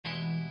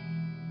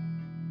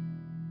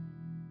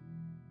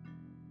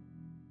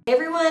Hey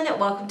everyone,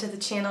 welcome to the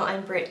channel.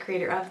 I'm Britt,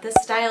 creator of The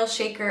Style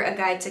Shaker, a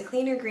guide to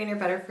cleaner, greener,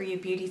 better for you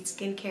beauty,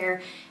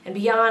 skincare, and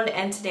beyond.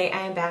 And today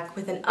I am back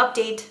with an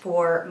update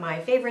for my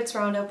favorites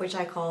roundup, which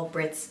I call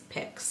Britt's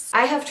Picks.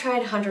 I have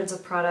tried hundreds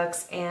of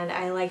products and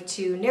I like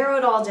to narrow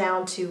it all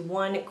down to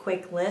one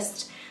quick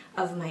list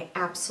of my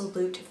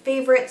absolute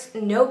favorites.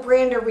 No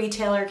brand or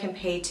retailer can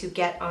pay to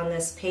get on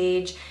this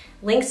page.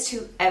 Links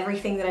to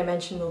everything that I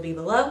mentioned will be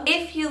below.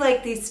 If you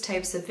like these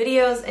types of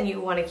videos and you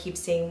want to keep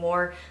seeing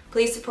more,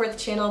 please support the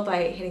channel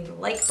by hitting the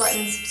like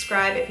button,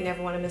 subscribe if you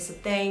never want to miss a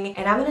thing,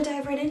 and I'm gonna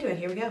dive right into it.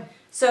 Here we go.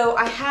 So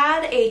I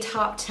had a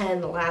top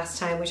 10 the last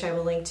time, which I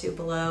will link to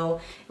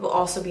below. It will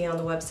also be on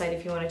the website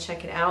if you want to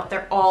check it out.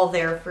 They're all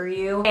there for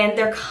you, and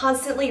they're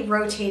constantly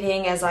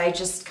rotating as I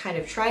just kind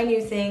of try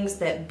new things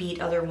that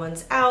beat other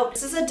ones out.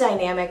 This is a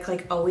dynamic,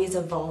 like always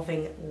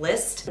evolving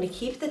list. I'm gonna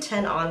keep the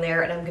 10 on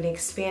there and I'm gonna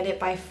expand it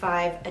by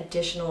 5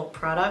 additional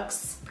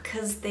products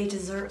because they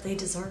deserve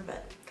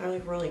it. They're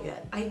like really good.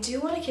 I do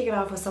want to kick it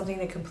off with something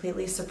that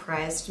completely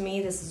surprised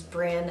me. This is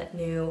brand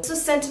new. This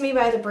was sent to me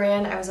by the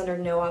brand. I was under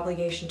no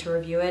obligation to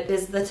review it. It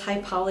is the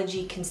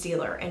Typology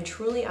Concealer, and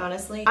truly,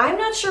 honestly, I'm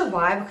not sure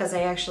why, because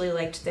I actually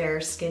liked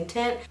their skin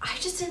tint. I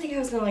just didn't think I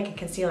was gonna like a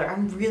concealer.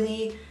 I'm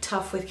really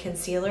tough with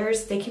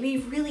concealers. They can be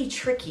really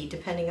tricky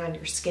depending on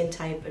your skin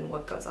type and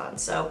what goes on.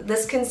 So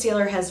this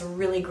concealer has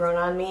really grown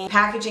on me.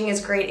 Packaging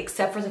is great,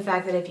 except for the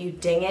fact that if you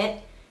ding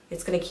it,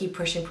 it's gonna keep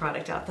pushing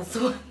product out. That's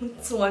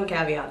the one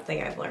caveat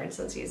thing I've learned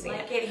since using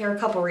it. Here are a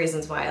couple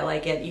reasons why I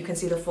like it. You can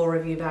see the full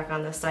review back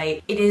on the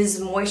site. It is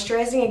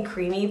moisturizing and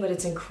creamy, but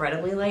it's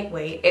incredibly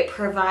lightweight. It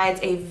provides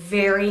a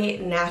very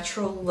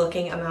natural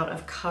looking amount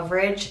of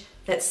coverage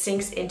that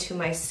sinks into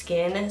my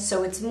skin.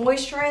 So it's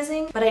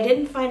moisturizing, but I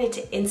didn't find it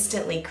to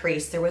instantly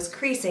crease. There was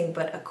creasing,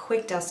 but a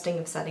quick dusting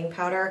of setting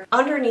powder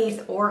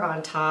underneath or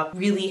on top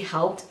really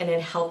helped, and it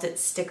helped it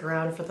stick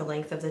around for the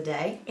length of the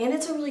day. And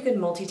it's a really good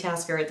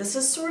multitasker. This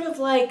is sort of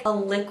like a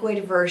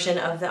liquid version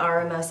of the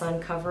RMS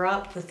on Cover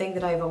Up, the thing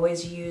that I've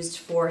always used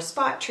for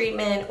spot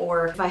treatment,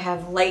 or if I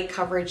have light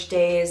coverage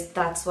days,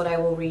 that's what I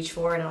will reach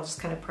for, and I'll just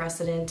kind of press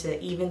it in to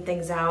even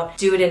things out,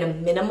 do it in a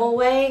minimal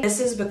way.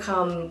 This has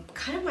become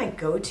kind of my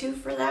go-to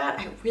for that.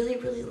 I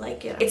really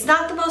like it. It's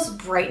not the most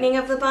brightening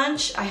of the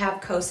bunch. I have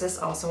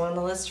Kosas also on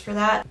the list for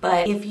that,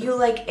 but if you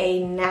like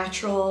a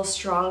natural,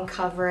 strong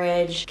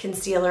coverage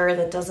concealer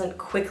that doesn't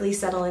quickly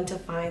settle into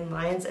fine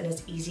lines and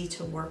is easy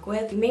to work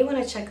with, you may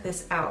want to check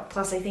this out.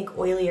 Plus, I think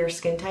oilier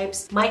skin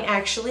types might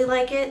actually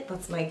like it.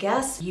 That's my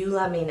guess. You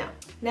let me know.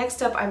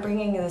 Next up, I'm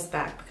bringing this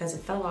back because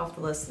it fell off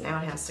the list. Now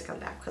it has to come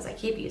back because I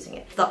keep using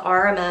it. The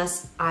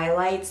RMS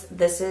Eyelights.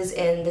 This is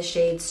in the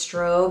shade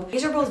Strobe.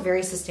 These are both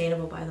very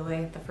sustainable, by the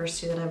way. The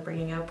first two that I'm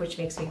bringing up, which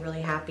makes me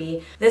really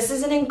happy. This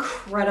is an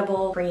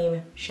incredible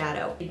cream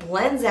shadow. It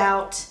blends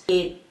out,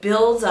 it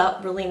builds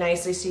up really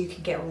nicely so you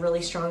can get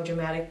really strong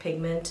dramatic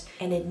pigment,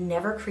 and it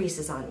never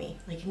creases on me.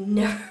 Like,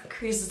 never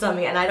creases on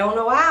me, and I don't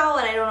know how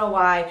and I don't know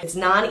why. It's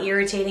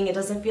non-irritating, it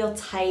doesn't feel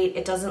tight,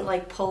 it doesn't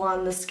like pull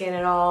on the skin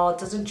at all, it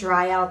doesn't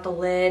dry out the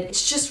lid.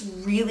 It's just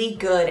really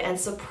good, and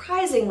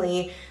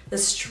surprisingly, the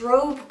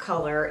Strobe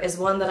color is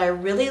one that I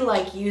really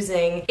like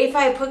using. If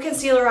I put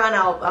concealer on,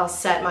 I'll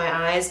set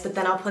my eyes, but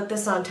then I'll put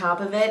this on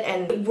top of it,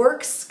 and it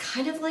works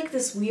kind of like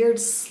this weird,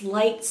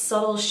 slight,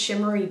 subtle,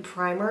 shimmery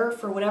primer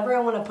for whatever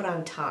I want to put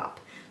on top.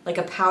 Like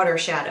a powder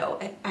shadow.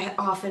 I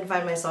often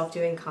find myself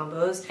doing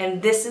combos,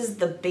 and this is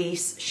the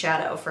base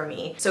shadow for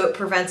me. So it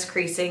prevents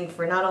creasing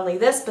for not only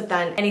this, but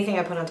then anything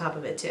I put on top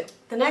of it too.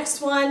 The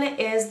next one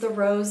is the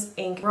Rose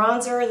Ink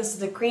Bronzer. This is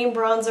the cream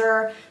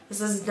bronzer.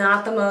 This is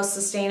not the most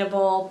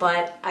sustainable,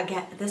 but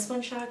again, this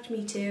one shocked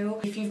me too.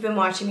 If you've been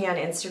watching me on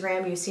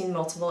Instagram, you've seen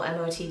multiple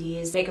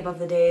MOTDs, Makeup of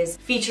the Days,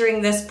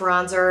 featuring this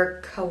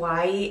bronzer.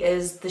 Kawaii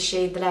is the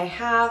shade that I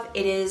have.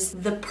 It is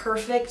the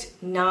perfect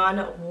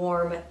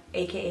non-warm,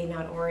 aka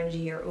not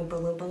orangey or Oompa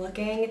Loompa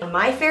looking,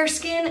 my fair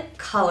skin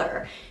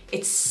color.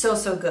 It's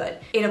so good.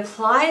 It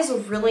applies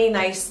really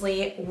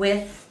nicely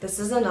with, this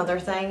is another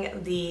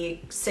thing, the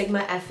Sigma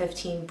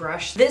F15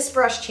 brush. This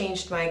brush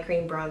changed my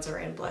cream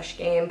bronzer and blush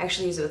game. I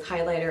actually use it with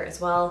highlighter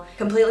as well.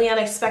 Completely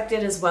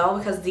unexpected as well,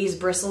 because these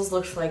bristles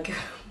looked like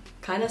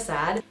kind of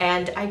sad,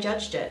 and I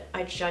judged it.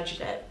 I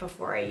judged it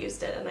before I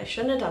used it, and I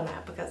shouldn't have done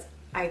that because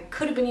I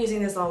could have been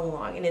using this all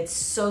along, and it's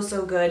so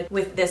good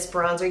with this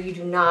bronzer. You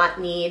do not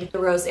need the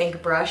Rose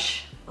Ink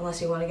brush. Unless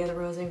you want to get a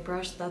rose ink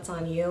brush, that's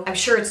on you. I'm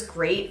sure it's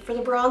great for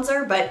the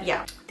bronzer, but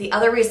yeah. The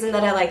other reason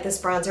that I like this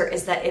bronzer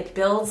is that it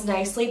builds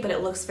nicely, but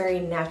it looks very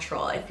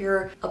natural. If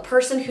you're a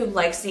person who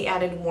likes the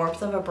added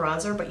warmth of a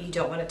bronzer, but you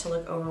don't want it to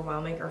look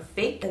overwhelming or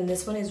fake, then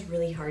this one is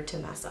really hard to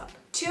mess up.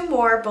 2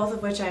 more, both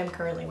of which I am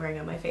currently wearing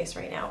on my face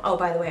right now. Oh,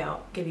 by the way,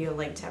 I'll give you a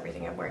link to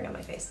everything I'm wearing on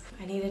my face.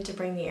 I needed to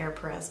bring the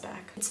Perez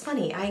back. It's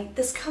funny,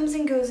 this comes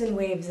and goes in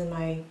waves in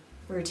my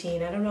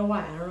routine. I don't know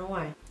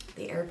why.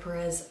 The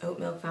Perez Oat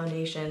Milk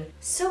Foundation.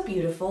 So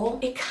beautiful.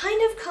 It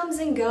kind of comes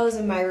and goes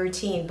in my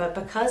routine, but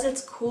because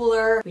it's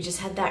cooler, we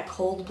just had that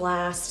cold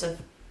blast of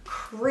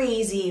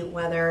crazy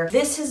weather.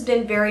 This has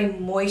been very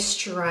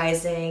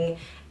moisturizing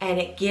and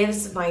it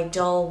gives my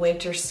dull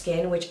winter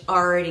skin, which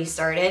already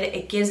started,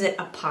 it gives it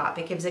a pop.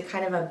 It gives it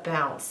kind of a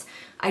bounce.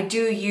 I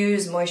do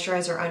use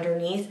moisturizer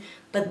underneath,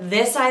 but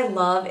this I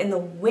love. In the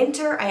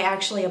winter, I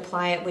actually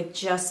apply it with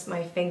just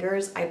my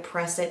fingers. I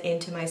press it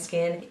into my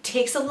skin. It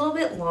takes a little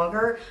bit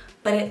longer,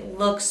 but it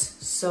looks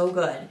so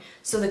good.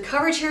 So the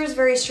coverage here is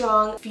very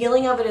strong.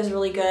 Feeling of it is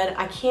really good.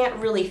 I can't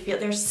really feel,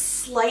 there's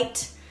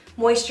slight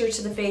moisture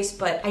to the face,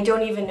 but I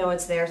don't even know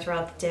it's there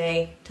throughout the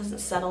day. It doesn't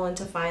settle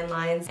into fine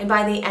lines. And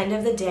by the end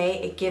of the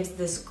day, it gives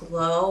this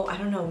glow. I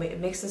don't know, it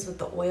mixes with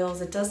the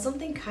oils. It does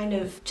something kind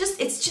of,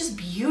 it's just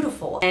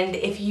beautiful. And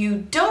if you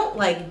don't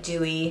like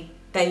dewy,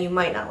 then you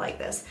might not like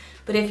this.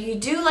 But if you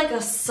do like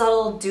a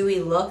subtle dewy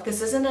look,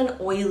 this isn't an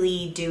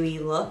oily dewy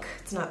look.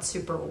 It's not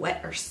super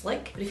wet or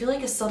slick. But if you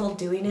like a subtle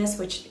dewiness,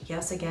 which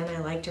yes, again, I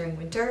like during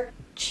winter,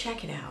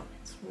 check it out.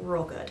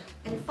 Real good.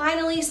 And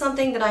finally,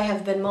 something that I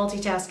have been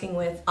multitasking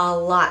with a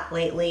lot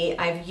lately.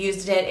 I've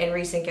used it in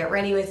recent Get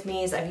Ready With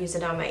Me's. I've used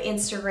it on my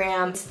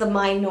Instagram. It's the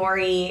My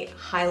Nori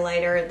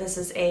highlighter. This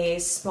is a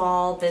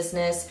small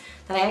business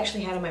that I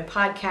actually had on my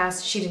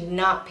podcast. She did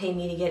not pay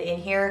me to get in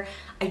here.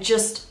 I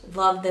just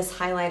love this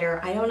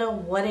highlighter. I don't know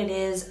what it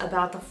is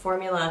about the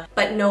formula,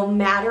 but no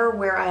matter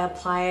where I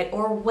apply it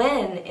or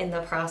when in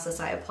the process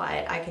I apply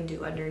it, I can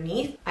do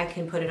underneath. I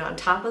can put it on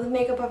top of the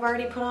makeup I've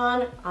already put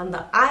on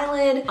the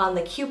eyelid, on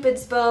the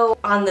cupid's bow,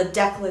 on the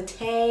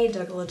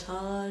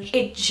décolletage.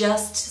 It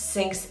just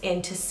sinks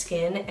into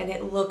skin and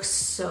it looks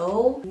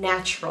so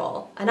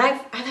natural. And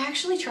I've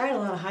actually tried a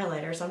lot of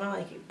highlighters. I'm not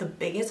like the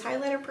biggest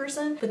highlighter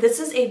person, but this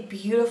is a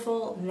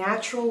beautiful,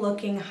 natural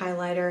looking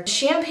highlighter.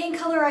 Champagne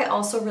color I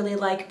also really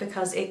like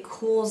because it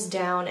cools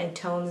down and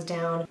tones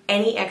down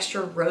any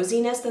extra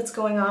rosiness that's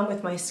going on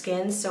with my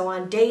skin. So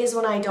on days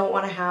when I don't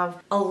want to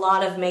have a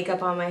lot of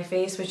makeup on my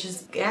face, which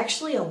is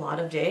actually a lot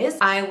of days,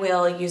 I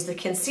will use the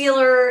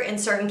concealer in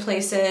certain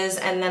places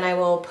and then I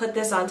will put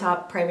this on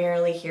top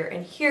primarily here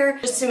and here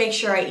just to make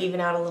sure I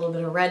even out a little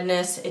bit of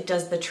redness. It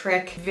does the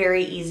trick,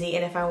 very easy,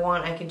 and if I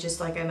want I can just,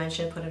 like I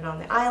mentioned, put it on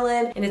the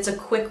eyelid and it's a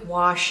quick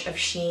wash of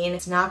sheen.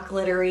 It's not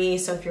glittery,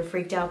 so if you're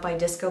freaked out by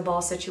disco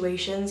ball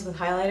situations with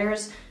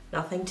highlighters,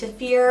 nothing to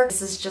fear.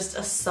 This is just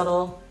a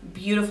subtle,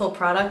 beautiful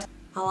product.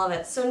 I love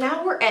it. So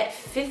now we're at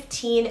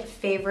 15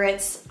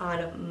 favorites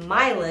on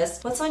my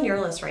list. What's on your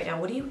list right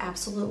now? What are you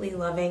absolutely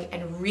loving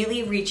and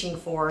really reaching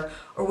for?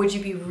 Or would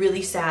you be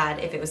really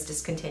sad if it was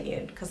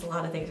discontinued? Because a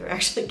lot of things are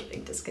actually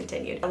getting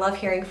discontinued. I love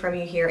hearing from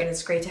you here and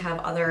it's great to have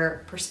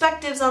other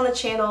perspectives on the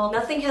channel.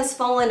 Nothing has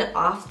fallen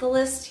off the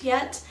list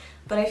yet,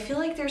 but I feel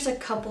like there's a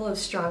couple of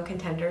strong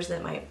contenders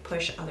that might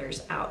push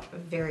others out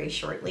very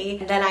shortly.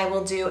 And then I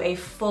will do a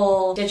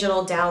full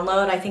digital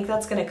download. I think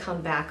that's gonna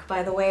come back,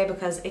 by the way,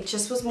 because it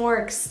just was more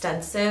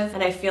extensive.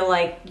 And I feel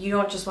like you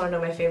don't just wanna know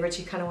my favorites,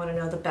 you kinda wanna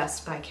know the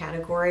best by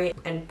category.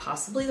 And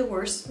possibly the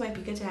worst might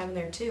be good to have in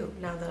there too,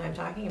 now that I'm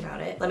talking about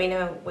it. Let me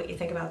know what you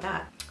think about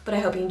that. But I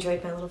hope you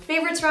enjoyed my little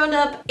favorites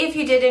roundup. If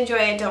you did enjoy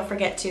it, don't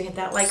forget to hit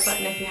that like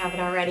button if you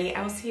haven't already.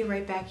 I will see you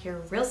right back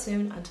here real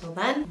soon. Until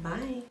then,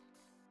 bye.